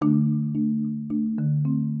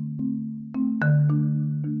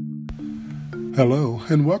Hello,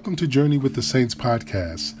 and welcome to Journey with the Saints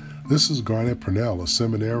podcast. This is Garnet Purnell, a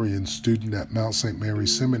seminarian student at Mount St. Mary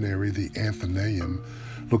Seminary, the Athenaeum,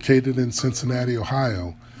 located in Cincinnati,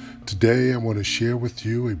 Ohio. Today, I want to share with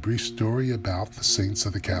you a brief story about the saints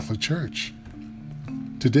of the Catholic Church.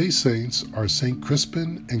 Today's saints are St.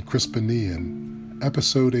 Crispin and Crispinian,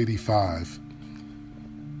 episode 85.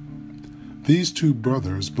 These two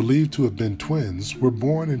brothers, believed to have been twins, were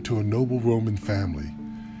born into a noble Roman family.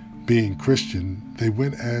 Being Christian, they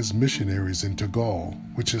went as missionaries into Gaul,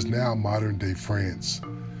 which is now modern-day France.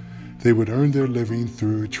 They would earn their living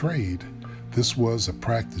through trade. This was a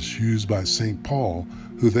practice used by St. Paul,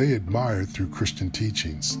 who they admired through Christian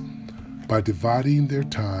teachings, by dividing their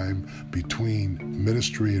time between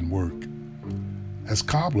ministry and work. As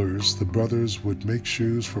cobblers, the brothers would make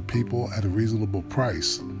shoes for people at a reasonable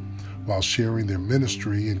price, while sharing their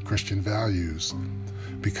ministry and Christian values.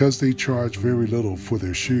 Because they charged very little for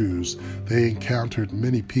their shoes, they encountered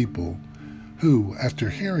many people who,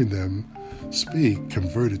 after hearing them speak,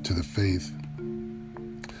 converted to the faith.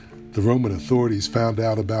 The Roman authorities found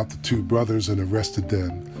out about the two brothers and arrested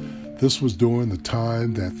them. This was during the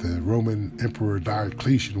time that the Roman Emperor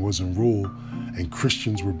Diocletian was in rule and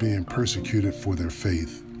Christians were being persecuted for their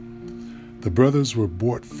faith. The brothers were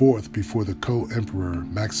brought forth before the co-emperor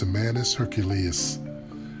Maximinus Herculeus.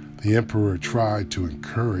 The emperor tried to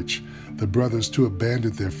encourage the brothers to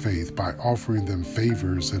abandon their faith by offering them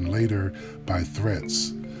favors and later by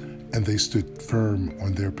threats, and they stood firm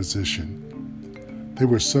on their position. They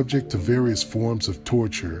were subject to various forms of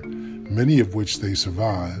torture, many of which they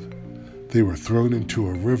survived. They were thrown into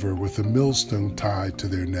a river with a millstone tied to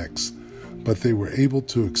their necks, but they were able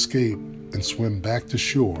to escape and swim back to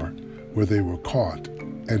shore, where they were caught,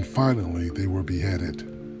 and finally they were beheaded.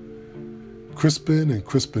 Crispin and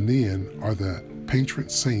Crispinian are the patron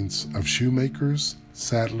saints of shoemakers,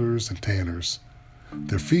 saddlers, and tanners.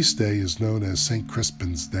 Their feast day is known as St.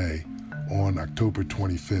 Crispin's Day on October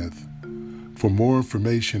 25th. For more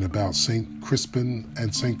information about St. Crispin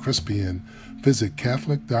and St. Crispian, visit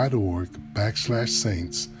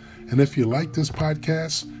catholic.org/saints. And if you like this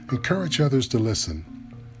podcast, encourage others to listen.